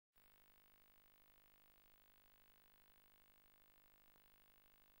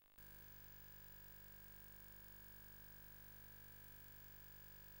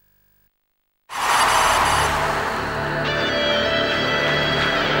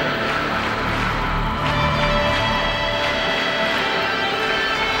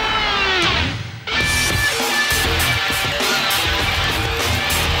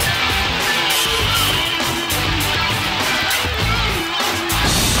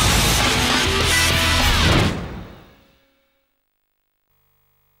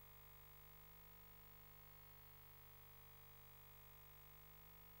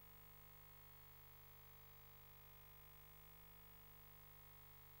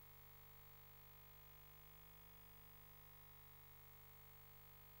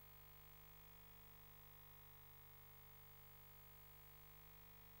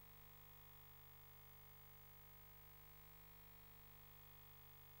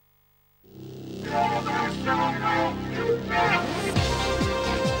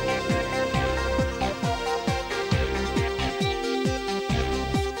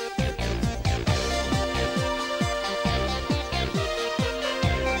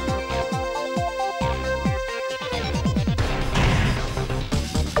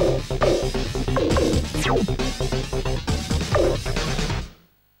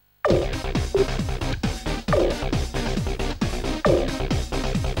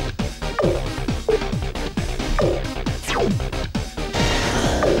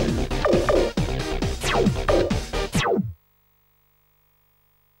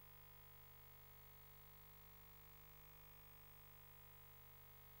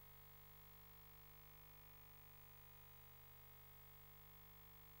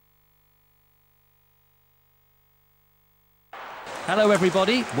Hello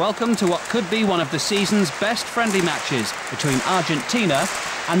everybody, welcome to what could be one of the season's best friendly matches between Argentina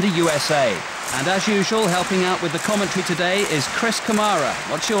and the USA. And as usual, helping out with the commentary today is Chris Kamara.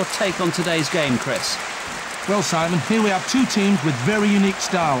 What's your take on today's game, Chris? Well, Simon, here we have two teams with very unique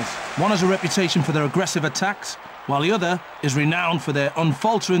styles. One has a reputation for their aggressive attacks, while the other is renowned for their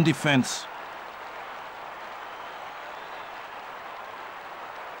unfaltering defence.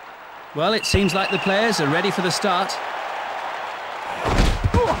 Well, it seems like the players are ready for the start.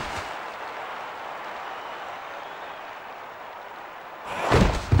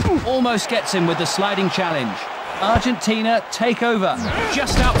 Almost gets him with the sliding challenge. Argentina take over,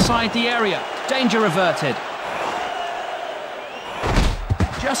 just outside the area. Danger averted.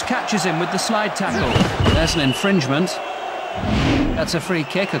 Just catches him with the slide tackle. There's an infringement. That's a free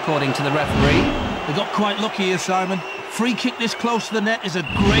kick, according to the referee. They got quite lucky here, Simon. Free kick this close to the net is a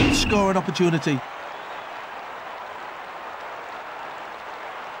great scoring opportunity.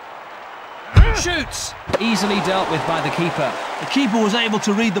 Shoots! Easily dealt with by the keeper. The keeper was able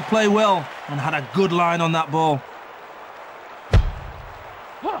to read the play well and had a good line on that ball.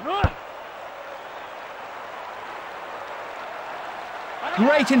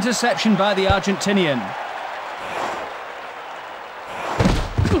 Great interception by the Argentinian.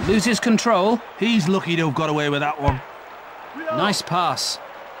 Loses control. He's lucky to have got away with that one. Nice pass.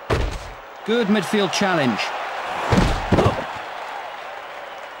 Good midfield challenge.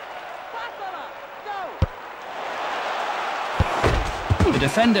 The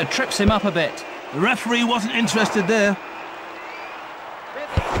defender trips him up a bit. The referee wasn't interested there.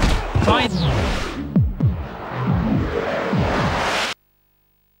 Fine.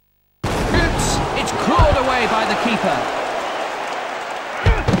 Oops! It's clawed away by the keeper.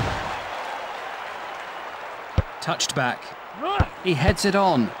 Touched back. He heads it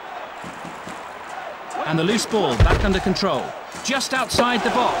on. And the loose ball back under control. Just outside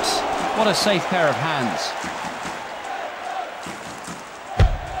the box. What a safe pair of hands.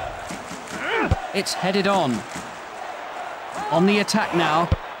 It's headed on. On the attack now.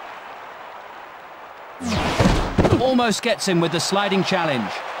 Almost gets him with the sliding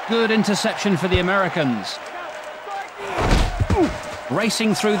challenge. Good interception for the Americans.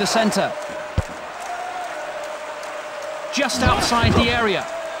 Racing through the centre. Just outside the area.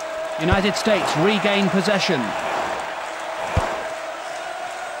 United States regain possession.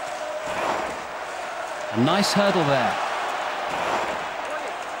 A nice hurdle there.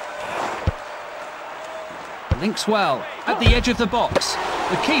 Links well, at the edge of the box.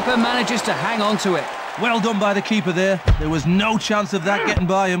 The keeper manages to hang on to it. Well done by the keeper there. There was no chance of that getting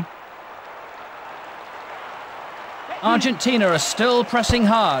by him. Argentina are still pressing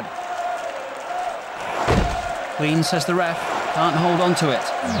hard. Queen, says the ref, can't hold on to it.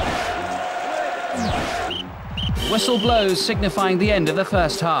 Whistle blows, signifying the end of the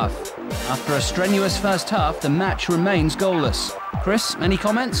first half. After a strenuous first half, the match remains goalless. Chris, any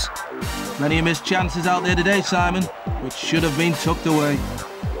comments? Many missed chances out there today, Simon, which should have been tucked away.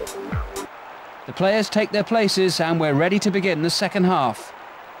 The players take their places and we're ready to begin the second half.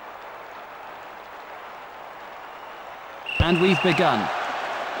 And we've begun.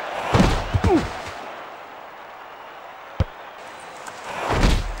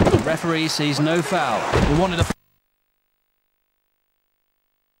 The referee sees no foul. They wanted a